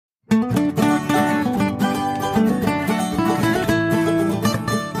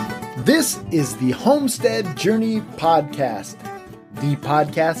This is the Homestead Journey Podcast, the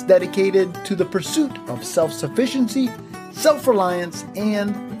podcast dedicated to the pursuit of self-sufficiency, self-reliance,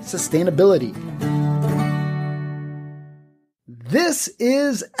 and sustainability. This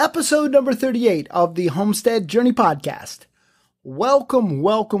is episode number 38 of the Homestead Journey Podcast. Welcome,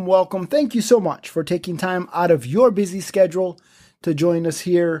 welcome, welcome. Thank you so much for taking time out of your busy schedule to join us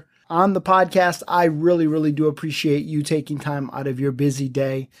here on the podcast. I really do appreciate you taking time out of your busy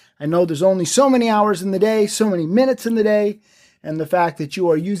day. I know there's only so many hours in the day, so many minutes in the day, and the fact that you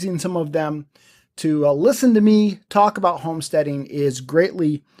are using some of them to listen to me talk about homesteading is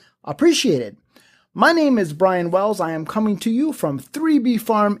greatly appreciated. My name is Brian Wells. I am coming to you from 3B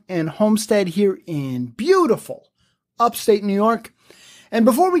Farm and Homestead here in beautiful upstate New York. And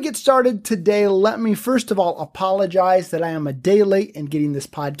before we get started today, let me first of all apologize that I am a day late in getting this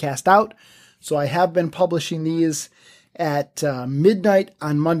podcast out. So I have been publishing these at midnight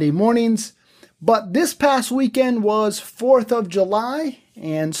on Monday mornings. But this past weekend was 4th of July.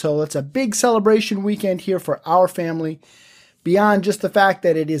 And so it's a big celebration weekend here for our family. Beyond just the fact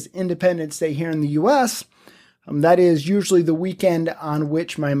that it is Independence Day here in the U.S., that is usually the weekend on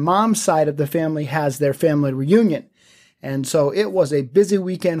which my mom's side of the family has their family reunion. And so it was a busy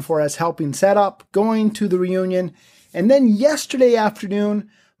weekend for us, helping set up, going to the reunion. And then yesterday afternoon,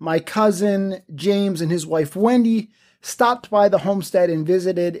 my cousin James and his wife Wendy stopped by the homestead and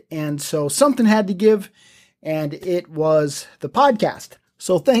visited. And so something had to give, and it was the podcast.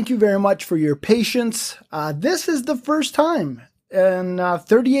 So thank you very much for your patience. This is the first time in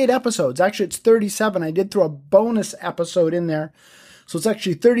 38 episodes. Actually, it's 37. I did throw a bonus episode in there. So it's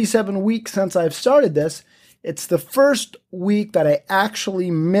actually 37 weeks since I've started this. It's the first week that I actually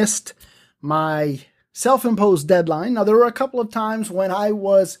missed my self-imposed deadline. Now, there were a couple of times when I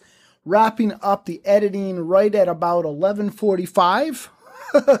was wrapping up the editing right at about 11:45.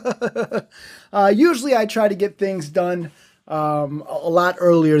 Usually I try to get things done a lot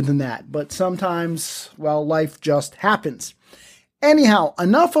earlier than that, but sometimes, well, life just happens. Anyhow,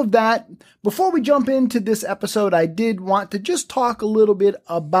 enough of that. Before we jump into this episode, I did want to just talk a little bit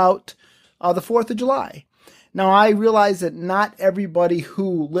about the 4th of July. Now, I realize that not everybody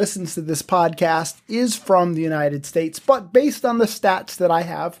who listens to this podcast is from the United States, but based on the stats that I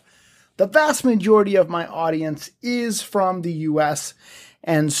have, the vast majority of my audience is from the U.S.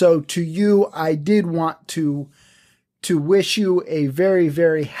 And so to you, I did want to wish you a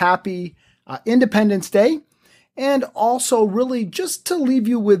very happy Independence Day, and also really just to leave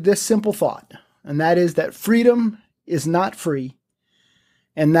you with this simple thought, and that is that freedom is not free,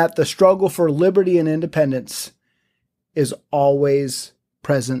 and that the struggle for liberty and independence is always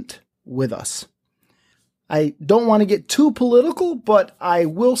present with us. I don't want to get too political, but I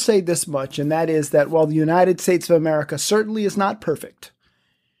will say this much, and that is that while the United States of America certainly is not perfect,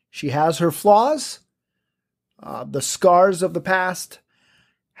 she has her flaws, the scars of the past.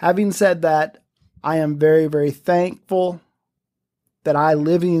 Having said that, I am very thankful that I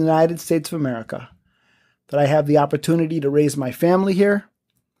live in the United States of America, that I have the opportunity to raise my family here,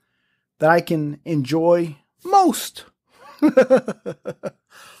 that I can enjoy most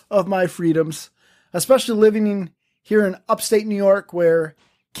of my freedoms, especially living here in upstate New York where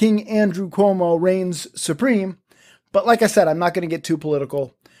King Andrew Cuomo reigns supreme. But like I said, I'm not going to get too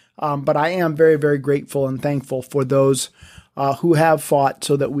political, but I am very grateful and thankful for those who have fought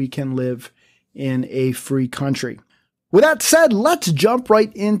so that we can live in a free country. With that said, let's jump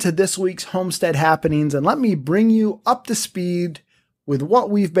right into this week's homestead happenings, and let me bring you up to speed with what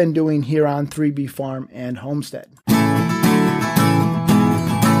we've been doing here on 3B Farm and Homestead.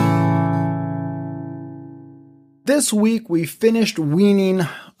 This week we finished weaning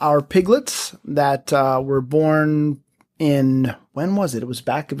our piglets that were born in, when was it? It was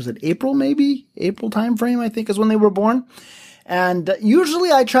in April maybe? April time frame, I think, is when they were born. And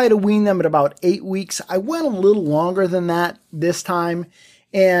usually I try to wean them at about 8 weeks. I went a little longer than that this time.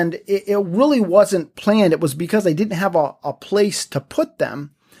 And it really wasn't planned. It was because I didn't have a place to put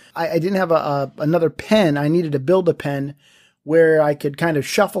them. I didn't have another pen. I needed to build a pen where I could kind of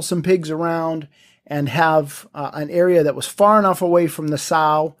shuffle some pigs around and have an area that was far enough away from the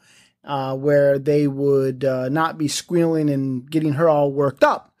sow where they would not be squealing and getting her all worked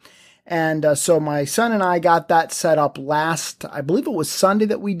up. And so my son and I got that set up last, I believe it was Sunday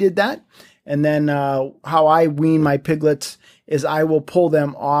that we did that. And then how I wean my piglets is I will pull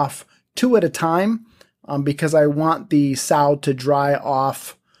them off 2 at a time because I want the sow to dry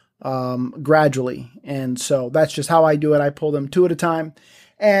off gradually. And so that's just how I do it. I pull them 2 at a time.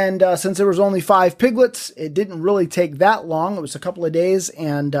 And since there was only 5 piglets, it didn't really take that long. It was a couple of days,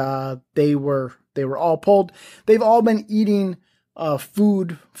 and they were all pulled. They've all been eating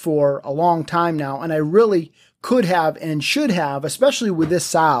food for a long time now, and I really could have and should have, especially with this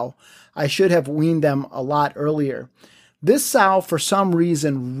sow, I should have weaned them a lot earlier. This sow, for some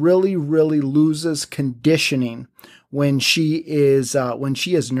reason, really loses conditioning when she is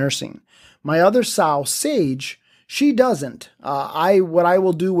nursing. My other sow, Sage, she doesn't. What I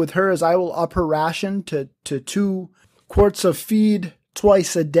will do with her is I will up her ration to 2 quarts of feed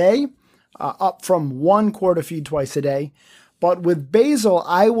twice a day, up from 1 quart of feed twice a day. But with Basil,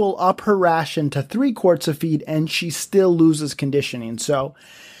 I will up her ration to 3 quarts of feed, and she still loses conditioning. So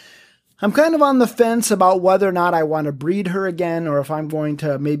I'm kind of on the fence about whether or not I want to breed her again, or if I'm going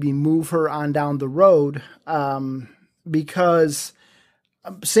to maybe move her on down the road, because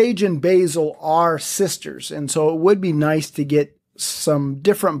Sage and Basil are sisters, and so it would be nice to get some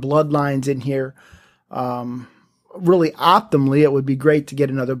different bloodlines in here. Really optimally, it would be great to get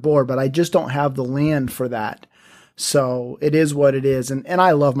another boar, but I just don't have the land for that. So it is what it is, and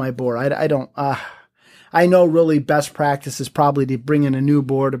I love my boar. I know really best practice is probably to bring in a new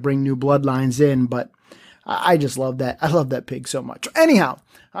boar to bring new bloodlines in, but I just love that. I love that pig so much. Anyhow,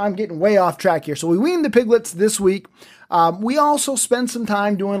 I'm getting way off track here. So we weaned the piglets this week. We also spent some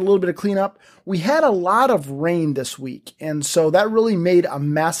time doing a little bit of cleanup. We had a lot of rain this week, and so that really made a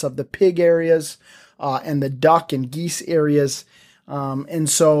mess of the pig areas and the duck and geese areas. And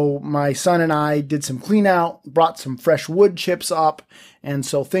so my son and I did some clean out, brought some fresh wood chips up, and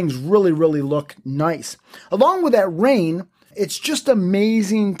so things really look nice. Along with that rain, it's just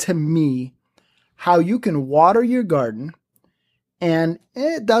amazing to me how you can water your garden, and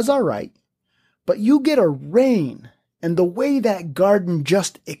it does all right, but you get a rain, and the way that garden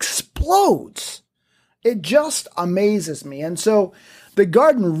just explodes, it just amazes me. And so the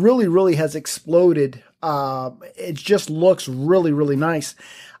garden really has exploded. It just looks really nice.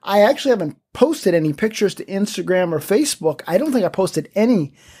 I actually haven't posted any pictures to Instagram or Facebook. I don't think I posted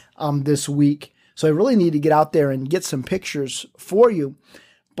any this week. So I really need to get out there and get some pictures for you.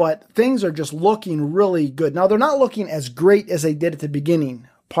 But things are just looking really good. Now, they're not looking as great as they did at the beginning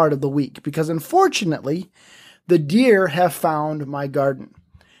part of the week, because unfortunately, the deer have found my garden.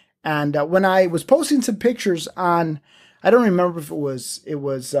 And when I was posting some pictures on, I don't remember if it was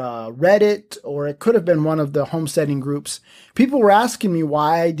Reddit, or it could have been one of the homesteading groups, people were asking me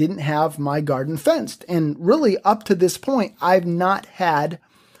why I didn't have my garden fenced. And really, up to this point, I've not had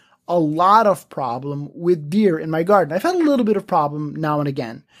a lot of problem with deer in my garden. I've had a little bit of problem now and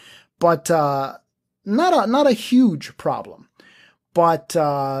again, but not a huge problem. But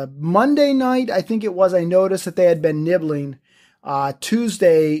Monday night, I think it was, I noticed that they had been nibbling.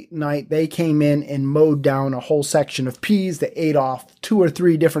 Tuesday night, they came in and mowed down a whole section of peas. They ate off 2 or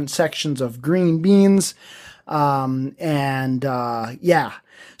 3 different sections of green beans. Yeah.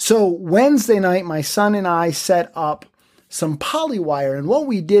 So Wednesday night, my son and I set up some polywire. And what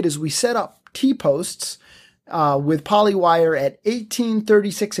we did is we set up T-posts with polywire at 18,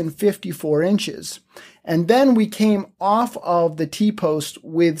 36, and 54 inches. And then we came off of the T-post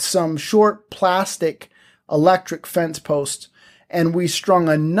with some short plastic electric fence posts, and we strung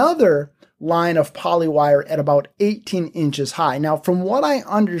another line of polywire at about 18 inches high. Now, from what I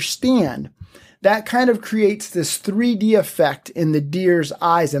understand, that kind of creates this 3D effect in the deer's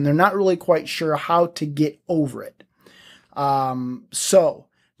eyes, and they're not really quite sure how to get over it. So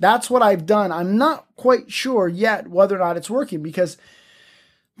that's what I've done. I'm not quite sure yet whether or not it's working, because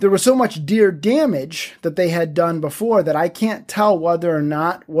there was so much deer damage that they had done before that I can't tell whether or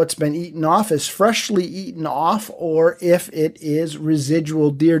not what's been eaten off is freshly eaten off, or if it is residual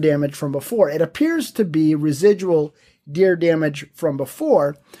deer damage from before. It appears to be residual deer damage from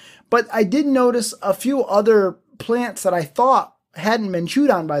before, but I did notice a few other plants that I thought hadn't been chewed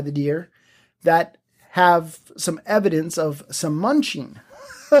on by the deer that have some evidence of some munching.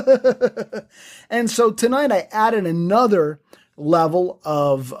 And so tonight I added another level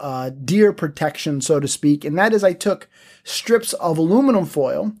of deer protection, so to speak, and that is I took strips of aluminum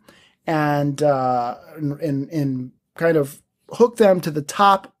foil and kind of hook them to the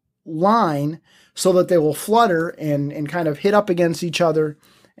top line so that they will flutter and kind of hit up against each other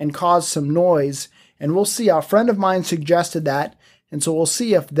and cause some noise. And we'll see. A friend of mine suggested that, and so we'll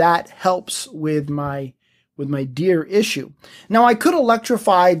see if that helps with my deer issue. Now, I could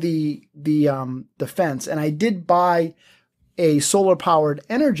electrify the fence, and I did buy a solar-powered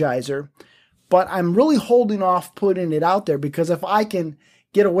energizer, but I'm really holding off putting it out there, because if I can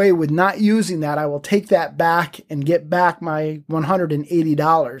get away with not using that, I will take that back and get back my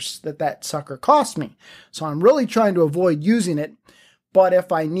 $180 that sucker cost me. So I'm really trying to avoid using it, but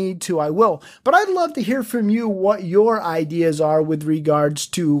if I need to, I will. But I'd love to hear from you what your ideas are with regards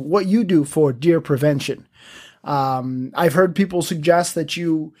to what you do for deer prevention. I've heard people suggest that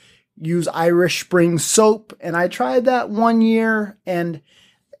you use Irish Spring soap, and I tried that 1 year, and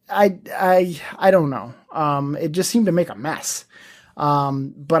I don't know. It just seemed to make a mess.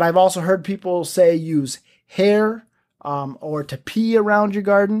 But I've also heard people say use hair or to pee around your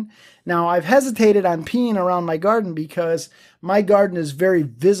garden. Now, I've hesitated on peeing around my garden because my garden is very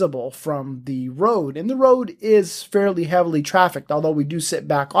visible from the road, and the road is fairly heavily trafficked. Although we do sit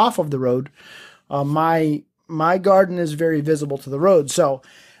back off of the road, my garden is very visible to the road. So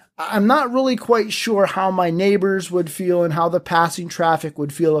I'm not really quite sure how my neighbors would feel and how the passing traffic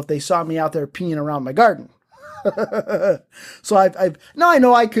would feel if they saw me out there peeing around my garden. So now I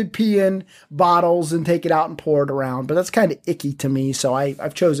know I could pee in bottles and take it out and pour it around, but that's kind of icky to me. So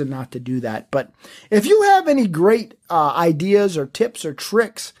I've chosen not to do that. But if you have any great ideas or tips or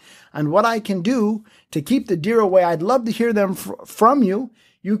tricks on what I can do to keep the deer away, I'd love to hear them from you.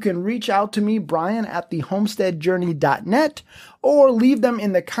 You can reach out to me, Brian, at thehomesteadjourney.net, or leave them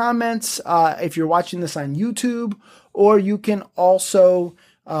in the comments if you're watching this on YouTube, or you can also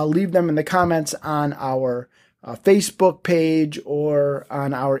leave them in the comments on our Facebook page or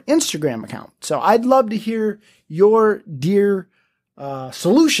on our Instagram account. So I'd love to hear your deer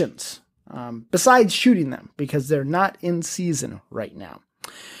solutions besides shooting them, because they're not in season right now.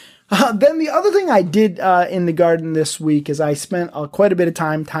 Then the other thing I did in the garden this week is I spent quite a bit of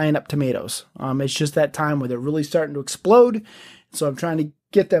time tying up tomatoes. It's just that time where they're really starting to explode. So I'm trying to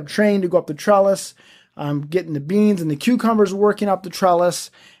get them trained to go up the trellis. I'm getting the beans and the cucumbers working up the trellis.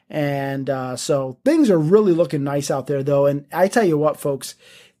 And so things are really looking nice out there, though. And I tell you what, folks,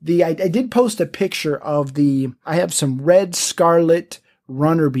 I did post a picture of I have some red scarlet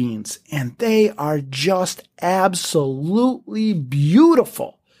runner beans, and they are just absolutely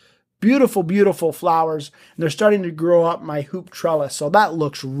beautiful. Beautiful, beautiful flowers. And they're starting to grow up my hoop trellis. So that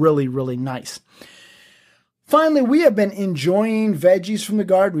looks really, really nice. Finally, we have been enjoying veggies from the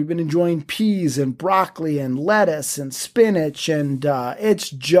garden. We've been enjoying peas and broccoli and lettuce and spinach. And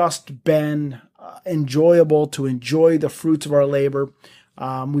it's just been enjoyable to enjoy the fruits of our labor.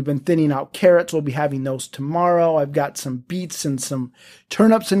 We've been thinning out carrots. We'll be having those tomorrow. I've got some beets and some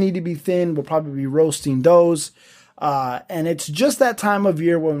turnips that need to be thinned. We'll probably be roasting those. And it's just that time of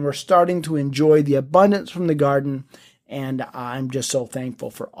year when we're starting to enjoy the abundance from the garden, and I'm just so thankful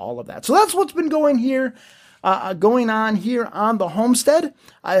for all of that. So that's what's been going on here on the homestead.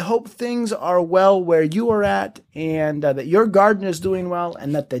 I hope things are well where you are at, and that your garden is doing well,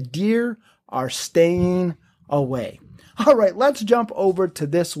 and that the deer are staying away. All right, let's jump over to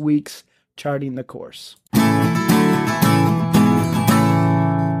this week's Charting the Course.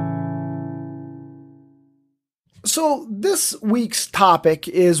 So this week's topic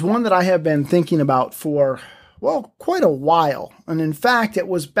is one that I have been thinking about for, well, quite a while. And in fact, it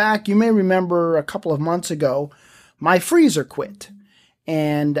was back, you may remember a couple of months ago, my freezer quit.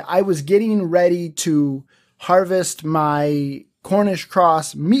 And I was getting ready to harvest my Cornish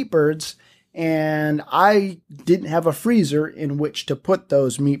cross meat birds, and I didn't have a freezer in which to put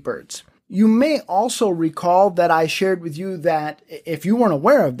those meat birds. You may also recall that I shared with you that, if you weren't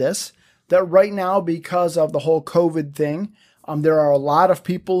aware of this, that right now, because of the whole COVID thing, there are a lot of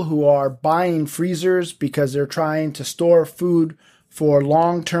people who are buying freezers because they're trying to store food for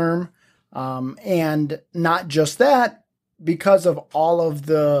long term. And not just that, because of all of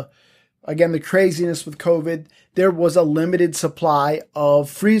the craziness with COVID, there was a limited supply of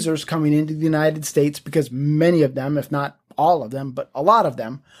freezers coming into the United States because many of them, if not all of them, but a lot of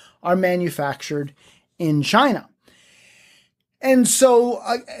them, are manufactured in China. And so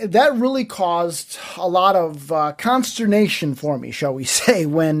that really caused a lot of consternation for me, shall we say,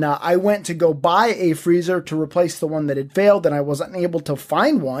 when I went to go buy a freezer to replace the one that had failed, and I wasn't able to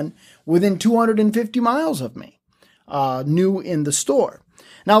find one within 250 miles of me, new in the store.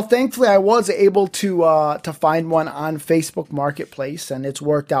 Now, thankfully, I was able to find one on Facebook Marketplace, and it's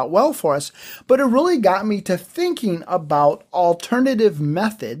worked out well for us. But it really got me to thinking about alternative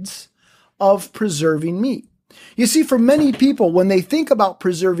methods of preserving meat. You see, for many people, when they think about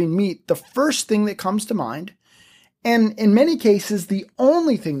preserving meat, the first thing that comes to mind, and in many cases, the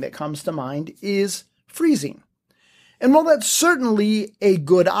only thing that comes to mind, is freezing. And while that's certainly a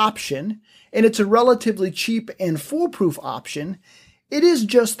good option, and it's a relatively cheap and foolproof option, it is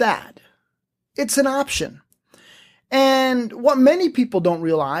just that. It's an option. And what many people don't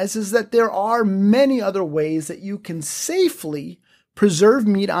realize is that there are many other ways that you can safely preserve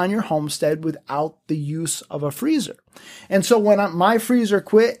meat on your homestead without the use of a freezer. And so when my freezer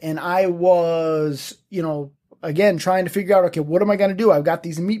quit and I was, again, trying to figure out, okay, what am I going to do? I've got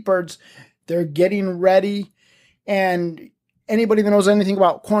these meat birds. They're getting ready. And anybody that knows anything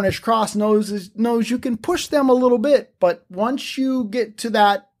about Cornish cross knows you can push them a little bit, but once you get to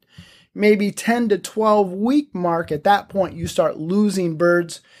that maybe 10 to 12 week mark, at that point you start losing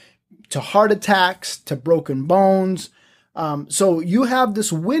birds to heart attacks, to broken bones. So you have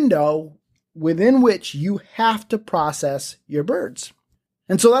this window within which you have to process your birds.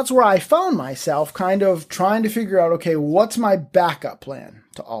 And so that's where I found myself kind of trying to figure out, okay, what's my backup plan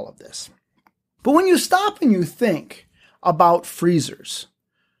to all of this? But when you stop and you think about freezers,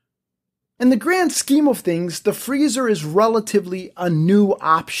 in the grand scheme of things, the freezer is relatively a new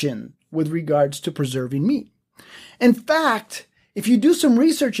option with regards to preserving meat. In fact, if you do some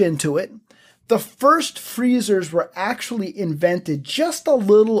research into it, the first freezers were actually invented just a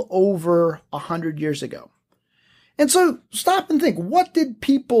little over 100 years ago. And so stop and think, what did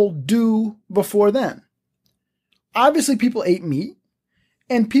people do before then? Obviously, people ate meat,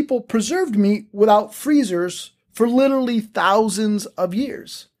 and people preserved meat without freezers for literally thousands of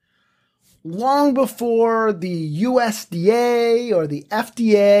years. Long before the USDA or the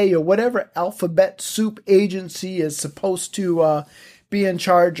FDA or whatever alphabet soup agency is supposed to be in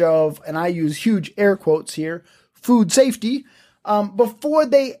charge of, and I use huge air quotes here, food safety, before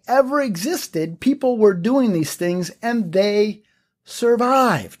they ever existed, people were doing these things and they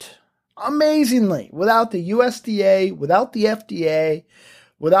survived amazingly without the USDA, without the FDA,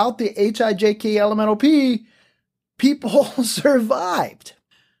 without the HIJKLMNOP, people survived.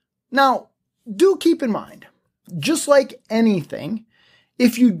 Now, do keep in mind, just like anything,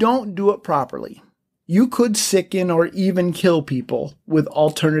 if you don't do it properly, you could sicken or even kill people with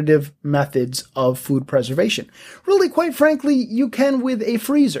alternative methods of food preservation. Really, quite frankly, you can with a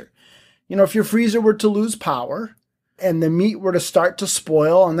freezer. You know, if your freezer were to lose power and the meat were to start to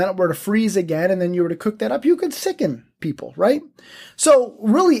spoil and then it were to freeze again and then you were to cook that up, you could sicken people, right? So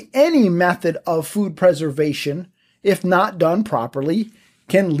really any method of food preservation, if not done properly,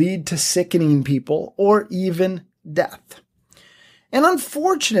 can lead to sickening people or even death. And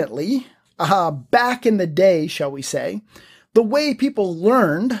unfortunately, back in the day, shall we say, the way people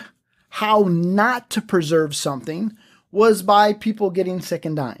learned how not to preserve something was by people getting sick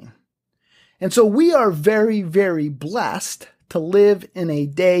and dying. And so we are very, very blessed to live in a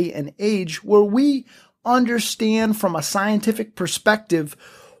day and age where we understand from a scientific perspective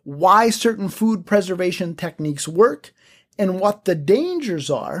why certain food preservation techniques work and what the dangers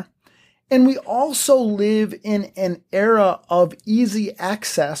are. And we also live in an era of easy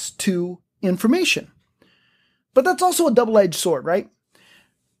access to information. But that's also a double-edged sword, right?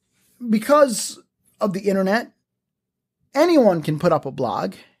 Because of the internet, anyone can put up a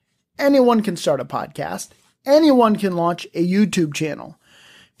blog, anyone can start a podcast, anyone can launch a YouTube channel.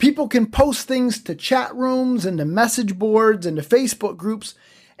 People can post things to chat rooms and to message boards and to Facebook groups,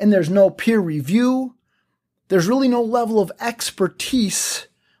 and there's no peer review. There's really no level of expertise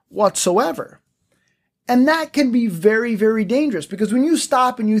whatsoever. And that can be very, very dangerous because when you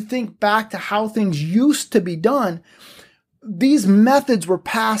stop and you think back to how things used to be done, these methods were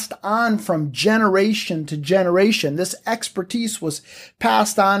passed on from generation to generation. This expertise was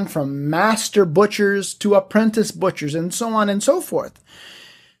passed on from master butchers to apprentice butchers and so on and so forth.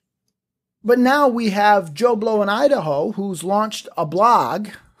 But now we have Joe Blow in Idaho who's launched a blog,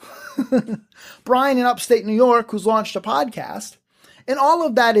 Brian in upstate New York who's launched a podcast, and all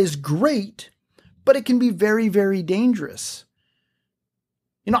of that is great, but it can be very, very dangerous.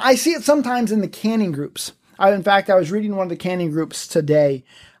 You know, I see it sometimes in the canning groups. In fact, I was reading one of the canning groups today,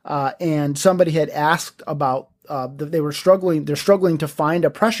 and somebody had asked about they're struggling to find a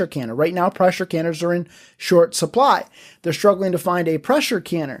pressure canner. Right now, pressure canners are in short supply. They're struggling to find a pressure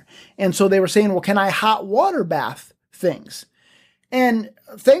canner. And so they were saying, well, can I hot water bath things? And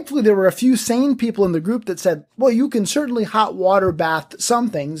thankfully, there were a few sane people in the group that said, well, you can certainly hot water bath some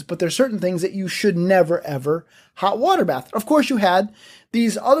things, but there's certain things that you should never, ever hot water bath. Of course, you had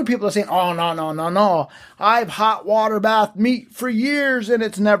these other people that are saying, oh, no. I've hot water bath meat for years and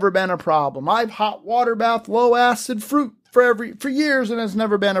it's never been a problem. I've hot water bath low acid fruit for years and it's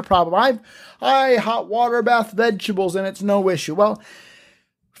never been a problem. I hot water bath vegetables and it's no issue. Well,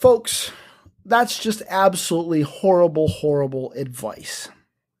 folks, that's just absolutely horrible, horrible advice.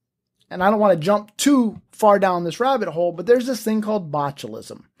 And I don't want to jump too far down this rabbit hole, but there's this thing called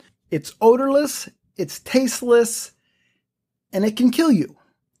botulism. It's odorless, it's tasteless, and it can kill you.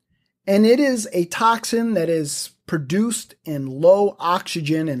 And it is a toxin that is produced in low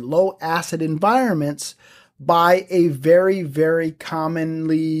oxygen and low acid environments by a very, very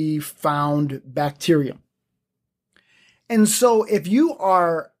commonly found bacterium. And so if you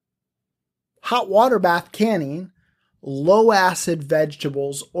are hot water bath canning low acid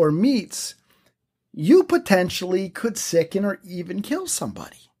vegetables or meats, you potentially could sicken or even kill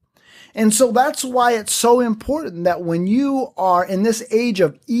somebody. And so that's why it's so important that when you are in this age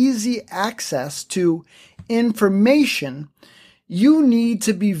of easy access to information, you need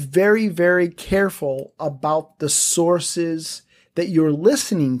to be very, very careful about the sources that you're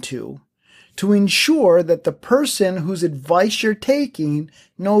listening to ensure that the person whose advice you're taking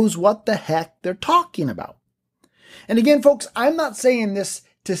knows what the heck they're talking about. And again, folks, I'm not saying this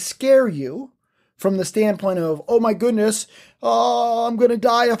to scare you from the standpoint of, oh my goodness, I'm going to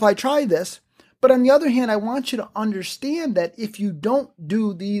die if I try this. But on the other hand, I want you to understand that if you don't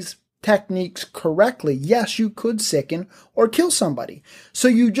do these techniques correctly, yes, you could sicken or kill somebody. So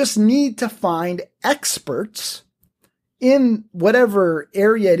you just need to find experts in whatever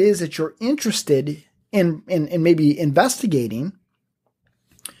area it is that you're interested in maybe investigating,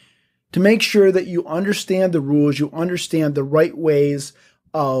 to make sure that you understand the rules, you understand the right ways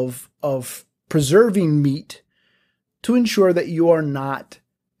of preserving meat to ensure that you are not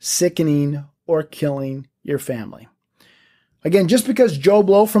sickening or killing your family. Again, just because Joe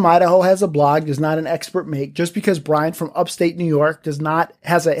Blow from Idaho has a blog does not an expert make. Just because Brian from upstate New York has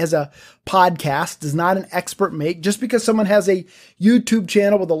a podcast does not an expert make. Just because someone has a YouTube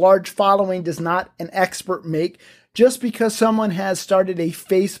channel with a large following does not an expert make. Just because someone has started a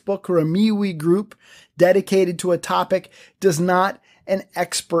Facebook or a MeWe group dedicated to a topic does not an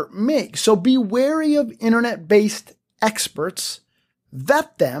expert make. So be wary of internet-based experts.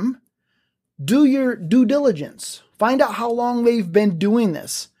 Vet them. Do your due diligence. Find out how long they've been doing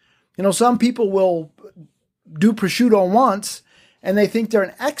this. You know, some people will do prosciutto once and they think they're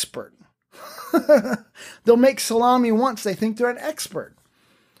an expert. They'll make salami once, they think they're an expert.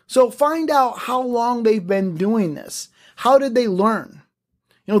 So find out how long they've been doing this. How did they learn?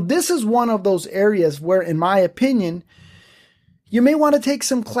 You know, this is one of those areas where, in my opinion, you may want to take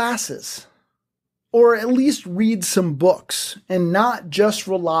some classes or at least read some books and not just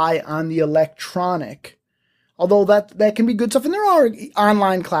rely on the electronic. Although that can be good stuff. And there are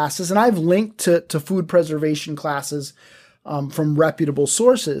online classes, and I've linked to food preservation classes from reputable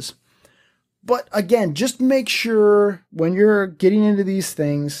sources. But again, just make sure when you're getting into these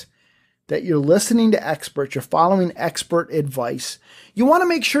things that you're listening to experts, you're following expert advice. You want to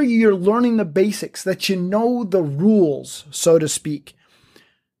make sure you're learning the basics, that you know the rules, so to speak.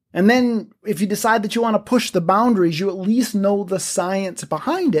 And then if you decide that you want to push the boundaries, you at least know the science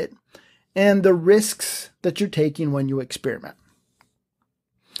behind it and the risks that you're taking when you experiment.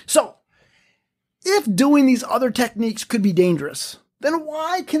 So, if doing these other techniques could be dangerous, then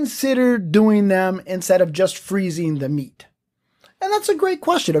why consider doing them instead of just freezing the meat? And that's a great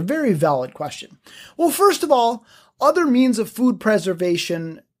question, a very valid question. Well, first of all, other means of food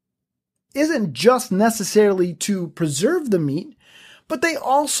preservation isn't just necessarily to preserve the meat, but they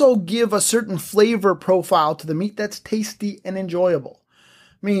also give a certain flavor profile to the meat that's tasty and enjoyable.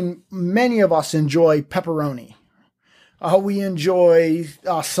 I mean, many of us enjoy pepperoni. We enjoy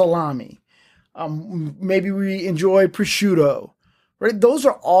salami. Maybe we enjoy prosciutto. Right? Those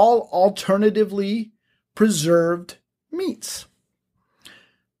are all alternatively preserved meats.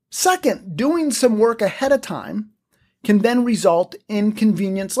 Second, doing some work ahead of time can then result in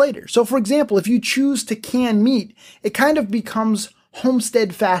convenience later. So, for example, if you choose to can meat, it kind of becomes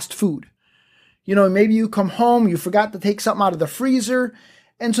homestead fast food. You know, maybe you come home, you forgot to take something out of the freezer,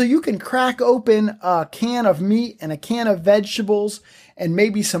 and so you can crack open a can of meat and a can of vegetables and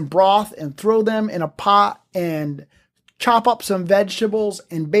maybe some broth and throw them in a pot and chop up some vegetables,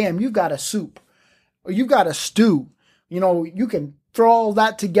 and bam, you've got a soup or you've got a stew. You know, you can throw all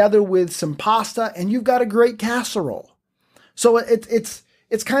that together with some pasta and you've got a great casserole. So it's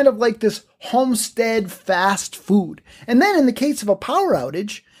kind of like this homestead fast food. And then in the case of a power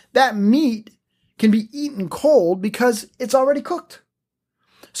outage, that meat can be eaten cold because it's already cooked.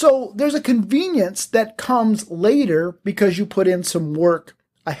 So there's a convenience that comes later because you put in some work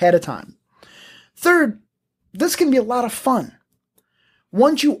ahead of time. Third, this can be a lot of fun.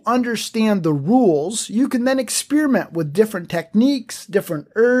 Once you understand the rules, you can then experiment with different techniques, different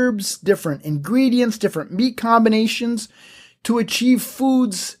herbs, different ingredients, different meat combinations to achieve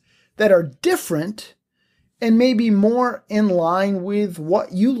foods that are different and maybe more in line with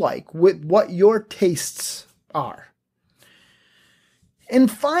what you like, with what your tastes are. And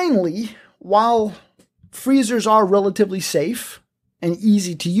finally, while freezers are relatively safe and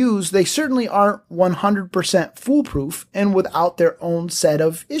easy to use, they certainly aren't 100% foolproof and without their own set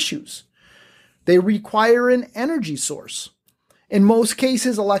of issues. They require an energy source. In most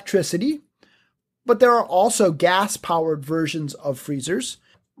cases, electricity, but there are also gas-powered versions of freezers.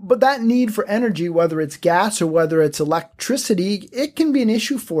 But that need for energy, whether it's gas or whether it's electricity, it can be an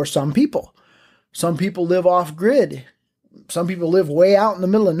issue for some people. Some people live off grid. Some people live way out in the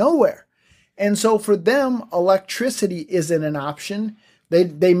middle of nowhere. And so for them, electricity isn't an option.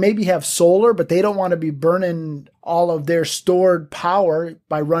 They maybe have solar, but they don't want to be burning all of their stored power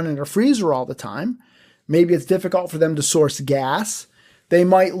by running a freezer all the time. Maybe it's difficult for them to source gas. They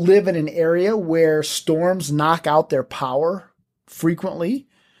might live in an area where storms knock out their power frequently.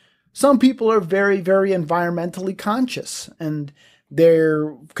 Some people are very, very environmentally conscious, and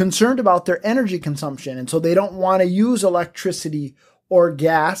they're concerned about their energy consumption. And so they don't want to use electricity or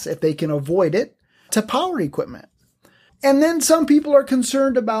gas, if they can avoid it, to power equipment. And then some people are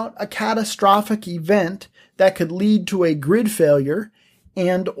concerned about a catastrophic event that could lead to a grid failure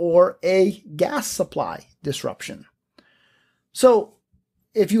and or a gas supply disruption. So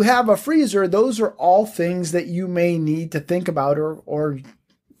if you have a freezer, those are all things that you may need to think about or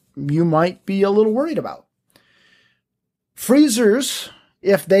you might be a little worried about. Freezers,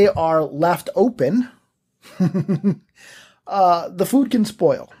 if they are left open, the food can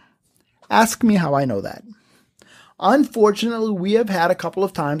spoil. Ask me how I know that. Unfortunately, we have had a couple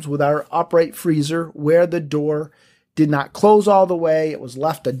of times with our upright freezer where the door did not close all the way. It was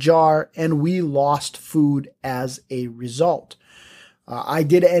left ajar, and we lost food as a result. I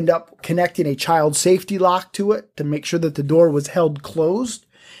did end up connecting a child safety lock to it to make sure that the door was held closed.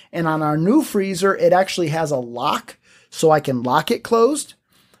 And on our new freezer, it actually has a lock, so I can lock it closed.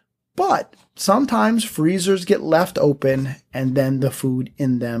 But sometimes freezers get left open, and then the food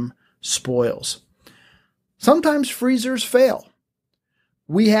in them spoils. Sometimes freezers fail.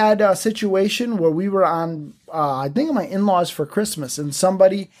 We had a situation where we were on, I think, my in-laws for Christmas, and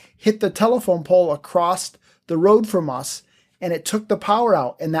somebody hit the telephone pole across the road from us, and it took the power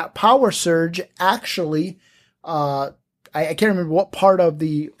out. And that power surge actually, I can't remember what part of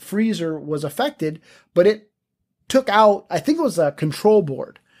the freezer was affected, but it took out, I think it was a control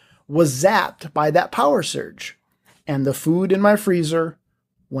board, was zapped by that power surge. And the food in my freezer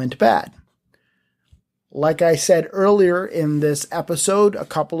went bad. Like I said earlier in this episode, a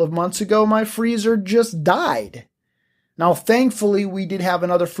couple of months ago, my freezer just died. Now, thankfully, we did have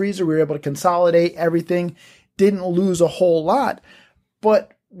another freezer. We were able to consolidate everything, didn't lose a whole lot.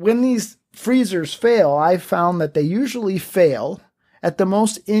 But when these freezers fail, I found that they usually fail at the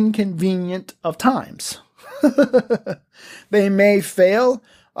most inconvenient of times. They may fail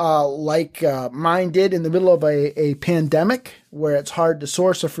like mine did in the middle of a pandemic where it's hard to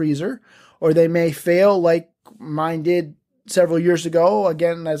source a freezer. Or they may fail like mine did several years ago,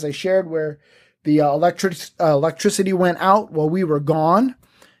 again, as I shared, where the electricity went out while we were gone,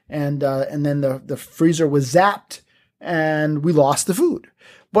 and then the freezer was zapped, and we lost the food.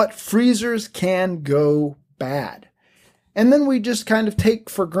 But freezers can go bad. And then we just kind of take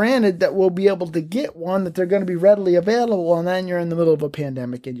for granted that we'll be able to get one, that they're going to be readily available, and then you're in the middle of a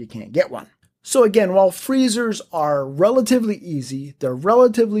pandemic and you can't get one. So again, while freezers are relatively easy, they're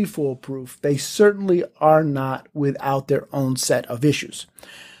relatively foolproof, they certainly are not without their own set of issues.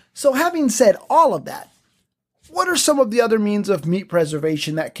 So having said all of that, what are some of the other means of meat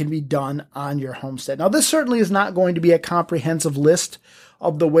preservation that can be done on your homestead? Now, this certainly is not going to be a comprehensive list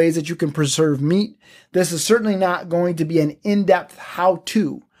of the ways that you can preserve meat. This is certainly not going to be an in-depth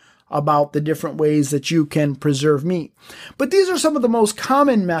how-to about the different ways that you can preserve meat. But these are some of the most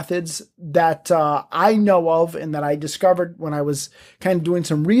common methods that I know of and that I discovered when I was kind of doing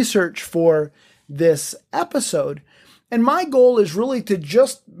some research for this episode. And my goal is really to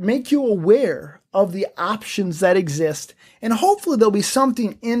just make you aware of the options that exist. And hopefully there'll be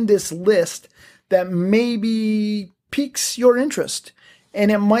something in this list that maybe piques your interest.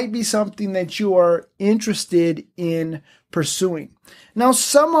 And it might be something that you are interested in pursuing. Now,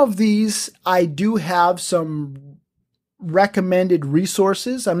 some of these, I do have some recommended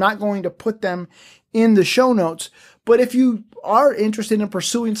resources. I'm not going to put them in the show notes, but if you are interested in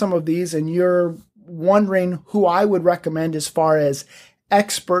pursuing some of these and you're wondering who I would recommend as far as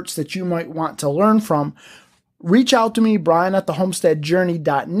experts that you might want to learn from, reach out to me, Brian at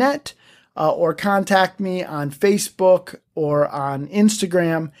thehomesteadjourney.net, or contact me on Facebook or on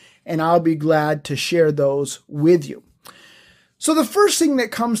Instagram, and I'll be glad to share those with you. So the first thing that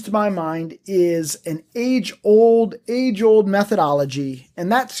comes to my mind is an age-old methodology,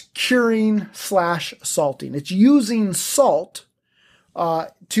 and that's curing/salting. It's using salt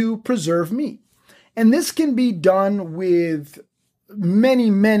to preserve meat. And this can be done with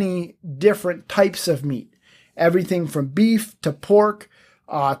many, many different types of meat. Everything from beef to pork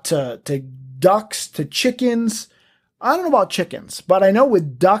to ducks to chickens. I don't know about chickens, but I know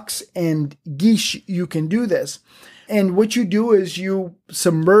with ducks and geese you can do this. And what you do is you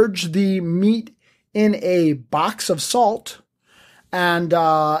submerge the meat in a box of salt and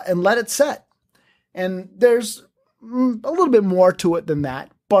let it set. And there's a little bit more to it than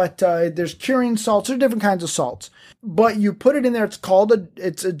that. But there's curing salts. There are different kinds of salts. But you put it in there. It's called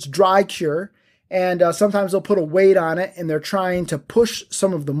it's dry cure. And sometimes they'll put a weight on it, and they're trying to push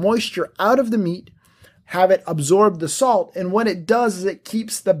some of the moisture out of the meat, have it absorb the salt. And what it does is it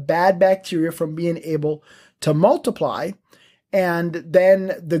keeps the bad bacteria from being able to multiply. And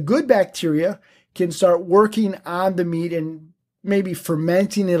then the good bacteria can start working on the meat and maybe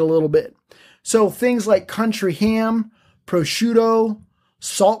fermenting it a little bit. So things like country ham, prosciutto,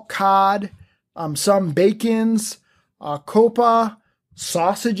 salt cod, some bacons, Coppa,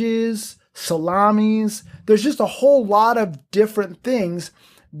 sausages, salamis. There's just a whole lot of different things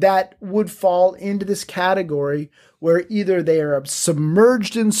that would fall into this category where either they are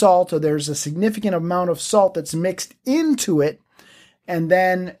submerged in salt or there's a significant amount of salt that's mixed into it, and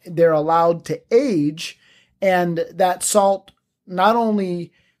then they're allowed to age. And that salt not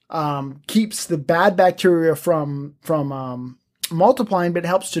only keeps the bad bacteria from multiplying, but it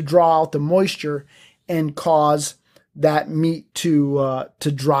helps to draw out the moisture and cause that meat to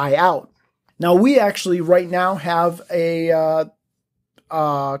dry out. Now, we actually right now have a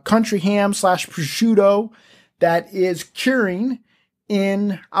country ham / prosciutto that is curing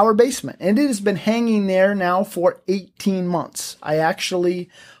in our basement. And it has been hanging there now for 18 months. I actually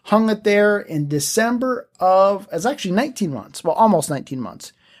hung it there in December it's actually 19 months. Well, almost 19 months.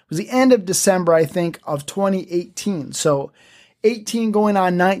 It was the end of December, I think, of 2018. So 18 going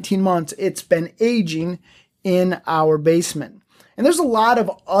on 19 months, it's been aging in our basement. And there's a lot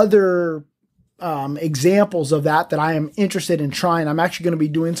of other examples of that I am interested in trying. I'm actually going to be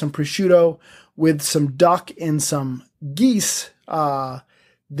doing some prosciutto with some duck and some geese,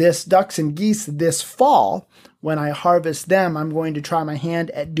 ducks and geese this fall. When I harvest them, I'm going to try my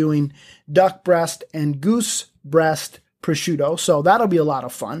hand at doing duck breast and goose breast prosciutto. So that'll be a lot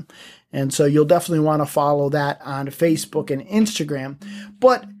of fun. And so you'll definitely want to follow that on Facebook and Instagram.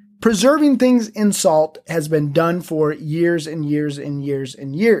 But preserving things in salt has been done for years and years and years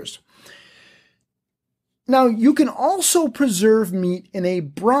and years. Now, you can also preserve meat in a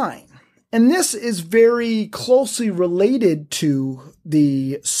brine. And this is very closely related to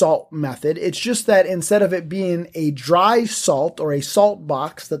the salt method. It's just that instead of it being a dry salt or a salt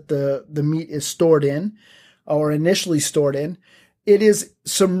box that the meat is stored in or initially stored in, it is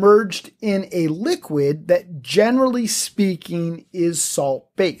submerged in a liquid that, generally speaking, is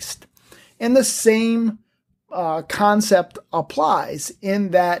salt-based. And the same concept applies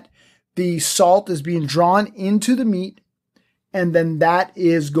in that the salt is being drawn into the meat, and then that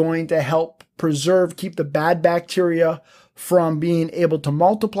is going to help keep the bad bacteria from being able to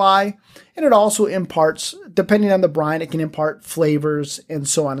multiply. And it also imparts, depending on the brine, it can impart flavors and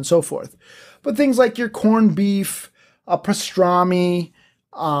so on and so forth. But things like your corned beef, pastrami,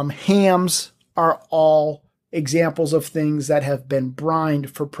 hams are all examples of things that have been brined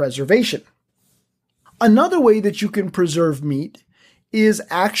for preservation. Another way that you can preserve meat is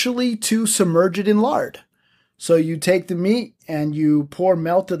actually to submerge it in lard. So you take the meat and you pour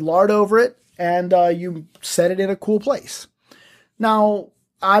melted lard over it, and you set it in a cool place. Now,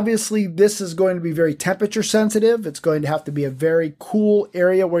 obviously, this is going to be very temperature sensitive. It's going to have to be a very cool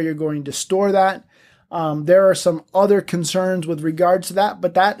area where you're going to store that. There are some other concerns with regards to that,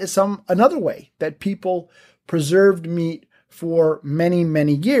 but that is another way that people preserved meat for many,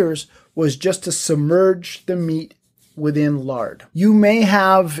 many years, was just to submerge the meat within lard. You may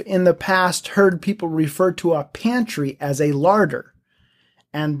have in the past heard people refer to a pantry as a larder.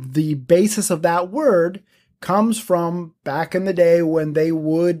 And the basis of that word comes from back in the day when they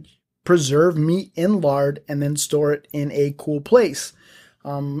would preserve meat in lard and then store it in a cool place.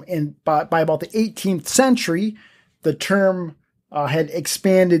 And by about the 18th century, the term had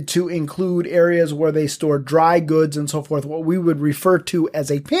expanded to include areas where they stored dry goods and so forth, what we would refer to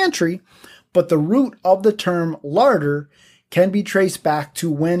as a pantry. But the root of the term larder can be traced back to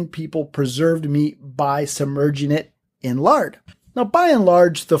when people preserved meat by submerging it in lard. Now, by and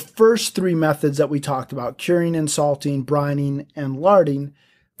large, the first three methods that we talked about, curing and salting, brining, and larding,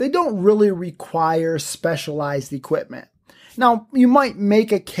 they don't really require specialized equipment. Now, you might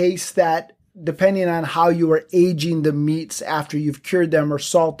make a case that depending on how you are aging the meats after you've cured them or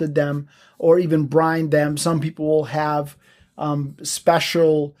salted them or even brined them, some people will have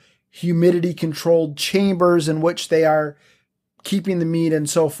special humidity-controlled chambers in which they are keeping the meat and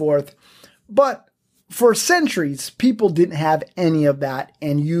so forth. But for centuries, people didn't have any of that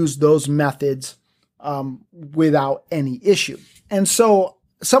and used those methods without any issue. And so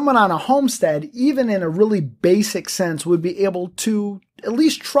someone on a homestead, even in a really basic sense, would be able to at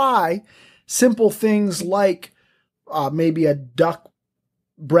least try simple things like maybe a duck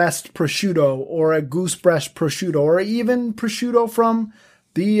breast prosciutto or a goose breast prosciutto or even prosciutto from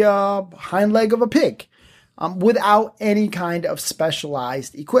the hind leg of a pig without any kind of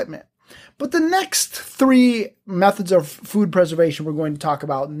specialized equipment. But the next three methods of food preservation we're going to talk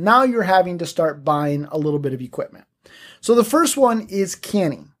about, now you're having to start buying a little bit of equipment. So the first one is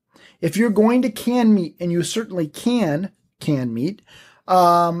canning. If you're going to can meat, and you certainly can meat,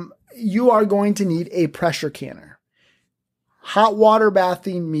 you are going to need a pressure canner. Hot water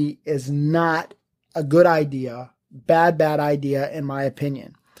bathing meat is not a good idea, bad idea in my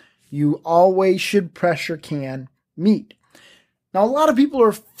opinion. You always should pressure can meat. Now, a lot of people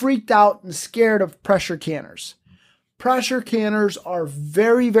are freaked out and scared of pressure canners. Pressure canners are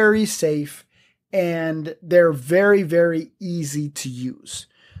very, very safe, and they're very, very easy to use.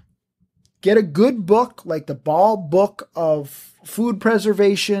 Get a good book like the Ball Book of Food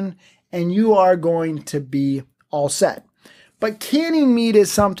Preservation, and you are going to be all set. But canning meat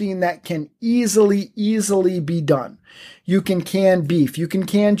is something that can easily be done. You can can beef, you can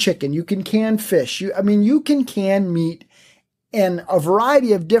can chicken, you can can fish. You can can meat in a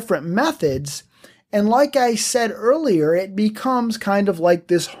variety of different methods. And like I said earlier, it becomes kind of like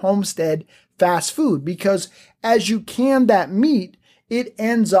this homestead fast food, because as you can that meat, it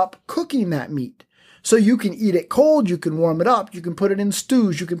ends up cooking that meat. So you can eat it cold, you can warm it up, you can put it in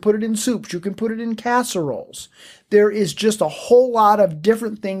stews, you can put it in soups, you can put it in casseroles. There is just a whole lot of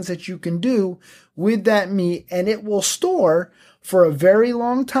different things that you can do with that meat, and it will store for a very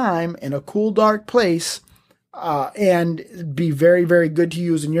long time in a cool, dark place and be very, very good to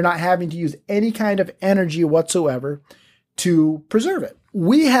use, and you're not having to use any kind of energy whatsoever to preserve it.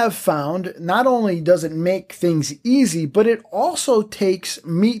 We have found not only does it make things easy, but it also takes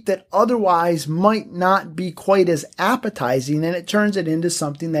meat that otherwise might not be quite as appetizing, and it turns it into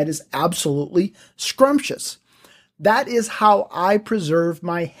something that is absolutely scrumptious. That is how I preserve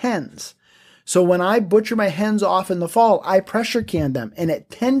my hens. So when I butcher my hens off in the fall, I pressure can them, and it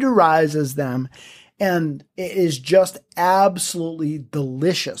tenderizes them, and it is just absolutely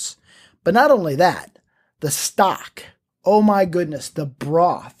delicious. But not only that, the stock. Oh my goodness, the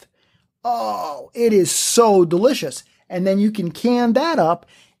broth. Oh, it is so delicious. And then you can can that up,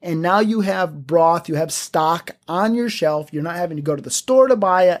 and now you have broth, you have stock on your shelf. You're not having to go to the store to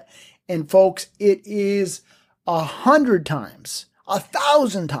buy it. And folks, it is 100 times,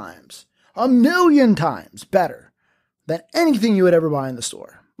 1,000 times, 1,000,000 times better than anything you would ever buy in the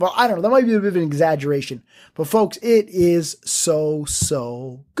store. Well, I don't know, that might be a bit of an exaggeration, but folks, it is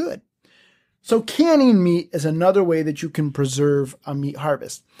so good. So canning meat is another way that you can preserve a meat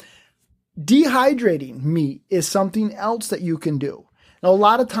harvest. Dehydrating meat is something else that you can do. Now, a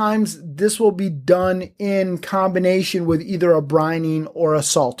lot of times this will be done in combination with either a brining or a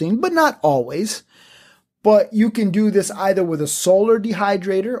salting, but not always. But you can do this either with a solar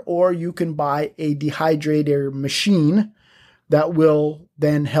dehydrator, or you can buy a dehydrator machine that will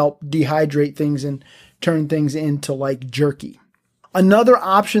then help dehydrate things and turn things into like jerky. Another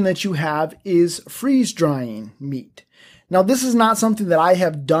option that you have is freeze drying meat. Now, this is not something that I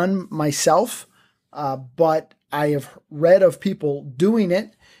have done myself, but I have read of people doing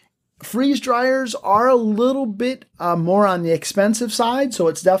it. Freeze dryers are a little bit more on the expensive side, so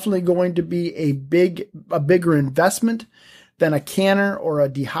it's definitely going to be a bigger investment than a canner or a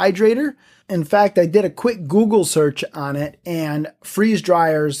dehydrator. In fact, I did a quick Google search on it, and freeze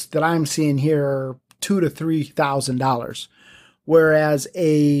dryers that I'm seeing here are $2,000 to $3,000. Whereas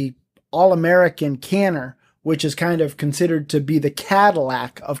a all-American canner, which is kind of considered to be the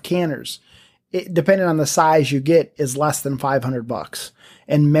Cadillac of canners, depending on the size you get, is less than $500.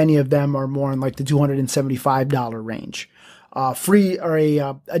 And many of them are more in like the $275 range. A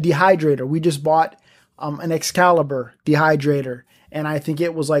dehydrator. We just bought an Excalibur dehydrator, and I think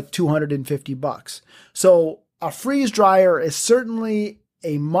it was like $250. So a freeze dryer is certainly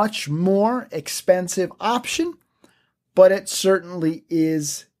a much more expensive option, but it certainly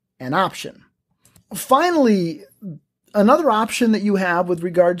is an option. Finally, another option that you have with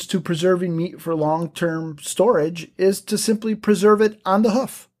regards to preserving meat for long-term storage is to simply preserve it on the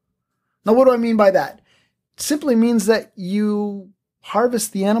hoof. Now, what do I mean by that? It simply means that you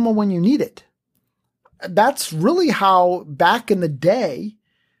harvest the animal when you need it. That's really how back in the day,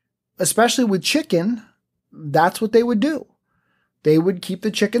 especially with chicken, that's what they would do. They would keep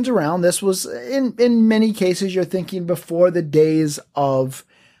the chickens around. This was, in many cases, you're thinking before the days of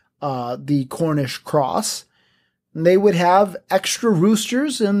the Cornish cross. And they would have extra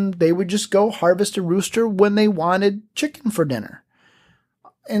roosters, and they would just go harvest a rooster when they wanted chicken for dinner.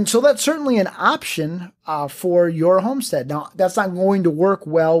 And so that's certainly an option for your homestead. Now, that's not going to work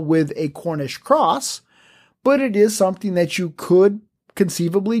well with a Cornish cross, but it is something that you could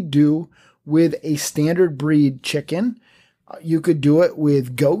conceivably do with a standard breed chicken. You could do it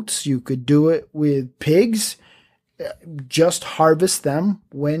with goats. You could do it with pigs. Just harvest them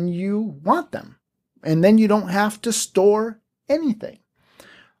when you want them. And then you don't have to store anything.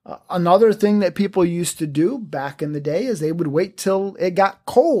 Another thing that people used to do back in the day is they would wait till it got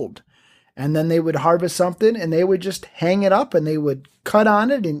cold. And then they would harvest something and they would just hang it up and they would cut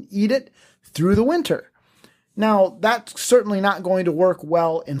on it and eat it through the winter. Now, that's certainly not going to work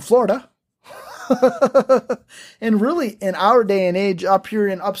well in Florida. And really, in our day and age up here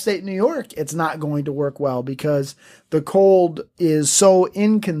in upstate New York, it's not going to work well because the cold is so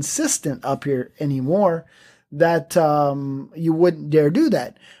inconsistent up here anymore that you wouldn't dare do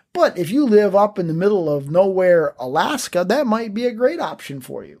that. But if you live up in the middle of nowhere, Alaska, that might be a great option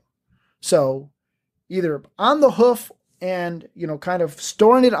for you. So either on the hoof and, kind of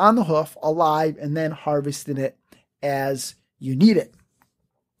storing it on the hoof alive and then harvesting it as you need it.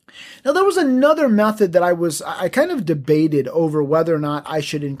 Now, there was another method that I kind of debated over whether or not I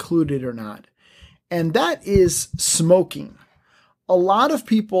should include it or not, and that is smoking. A lot of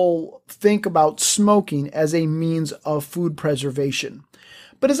people think about smoking as a means of food preservation.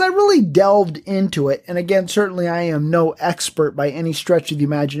 But as I really delved into it, and again, certainly I am no expert by any stretch of the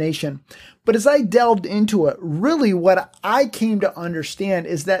imagination, but as I delved into it, really what I came to understand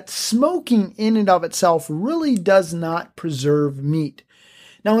is that smoking in and of itself really does not preserve meat.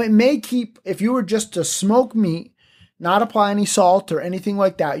 Now, it may keep, if you were just to smoke meat, not apply any salt or anything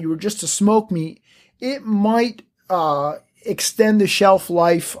like that, you were just to smoke meat, it might extend the shelf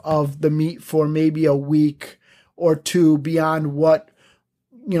life of the meat for maybe a week or two beyond what,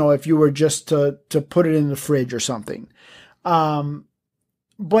 if you were just to put it in the fridge or something.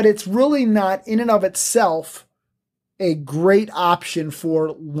 But it's really not in and of itself a great option for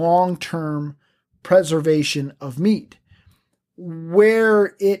long-term preservation of meat.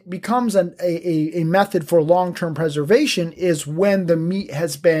 Where it becomes a method for long-term preservation is when the meat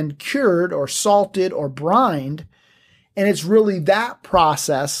has been cured or salted or brined, and it's really that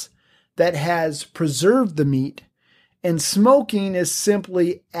process that has preserved the meat, and smoking is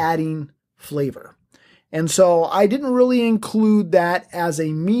simply adding flavor. And so I didn't really include that as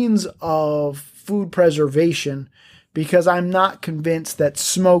a means of food preservation because I'm not convinced that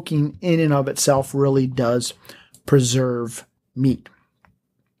smoking in and of itself really does preserve meat.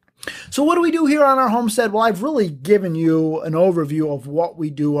 So what do we do here on our homestead? Well, I've really given you an overview of what we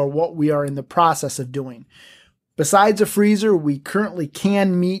do or what we are in the process of doing. Besides a freezer, we currently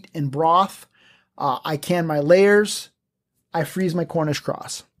can meat and broth. I can my layers. I freeze my Cornish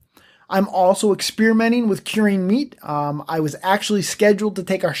cross. I'm also experimenting with curing meat. I was actually scheduled to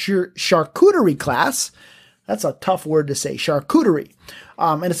take our charcuterie class. That's a tough word to say, charcuterie.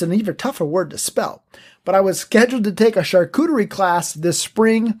 And it's an even tougher word to spell. But I was scheduled to take a charcuterie class this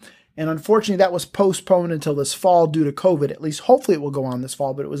spring, and unfortunately that was postponed until this fall due to COVID. At least hopefully it will go on this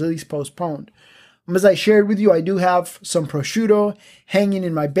fall, but it was at least postponed. As I shared with you, I do have some prosciutto hanging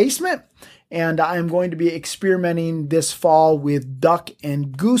in my basement, and I'm going to be experimenting this fall with duck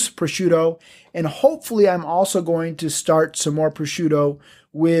and goose prosciutto, and hopefully I'm also going to start some more prosciutto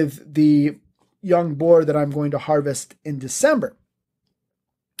with the young boar that I'm going to harvest in December.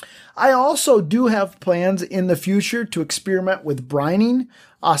 I also do have plans in the future to experiment with brining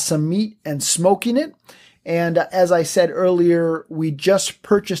some meat and smoking it. And as I said earlier, we just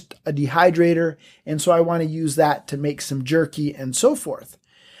purchased a dehydrator, and so I want to use that to make some jerky and so forth.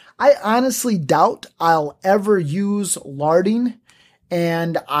 I honestly doubt I'll ever use larding,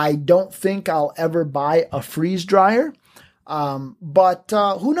 and I don't think I'll ever buy a freeze dryer. But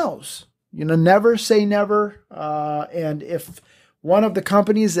who knows? Never say never. And if one of the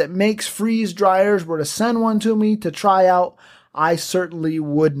companies that makes freeze dryers were to send one to me to try out, I certainly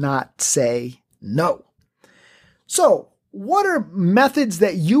would not say no. So, what are methods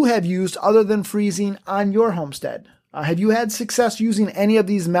that you have used other than freezing on your homestead? Have you had success using any of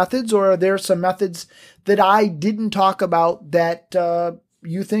these methods, or are there some methods that I didn't talk about that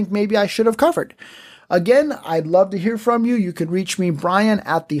you think maybe I should have covered? Again, I'd love to hear from you. You can reach me, Brian,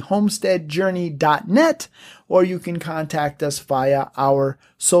 at thehomesteadjourney.net, or you can contact us via our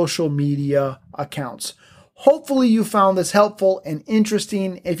social media accounts. Hopefully you found this helpful and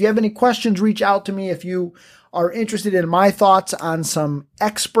interesting. If you have any questions, reach out to me. If you are interested in my thoughts on some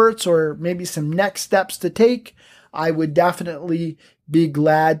experts or maybe some next steps to take, I would definitely be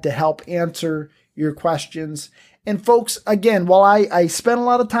glad to help answer your questions. And folks, again, while I spent a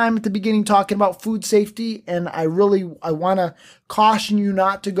lot of time at the beginning talking about food safety, and I want to caution you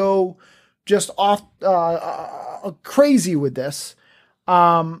not to go just off crazy with this.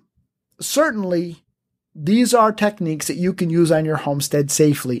 Certainly, these are techniques that you can use on your homestead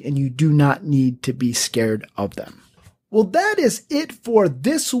safely, and you do not need to be scared of them. Well, that is it for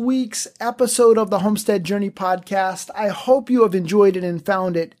this week's episode of the Homestead Journey podcast. I hope you have enjoyed it and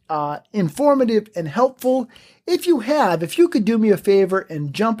found it informative and helpful. If you have, if you could do me a favor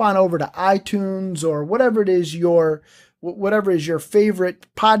and jump on over to iTunes or whatever is your favorite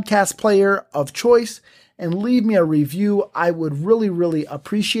podcast player of choice and leave me a review, I would really, really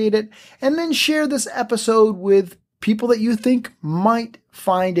appreciate it. And then share this episode with people that you think might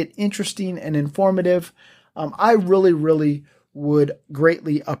find it interesting and informative. I really, really would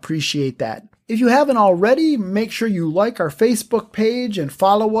greatly appreciate that. If you haven't already, make sure you like our Facebook page and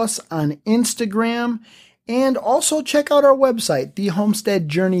follow us on Instagram. And also check out our website,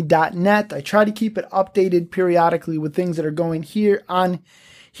 thehomesteadjourney.net. I try to keep it updated periodically with things that are going here on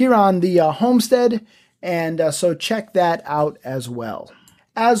the homestead. And so check that out as well.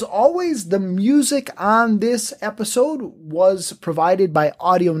 As always, the music on this episode was provided by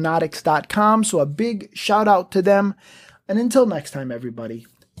audionautics.com, so a big shout out to them. And until next time, everybody,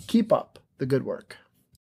 keep up the good work.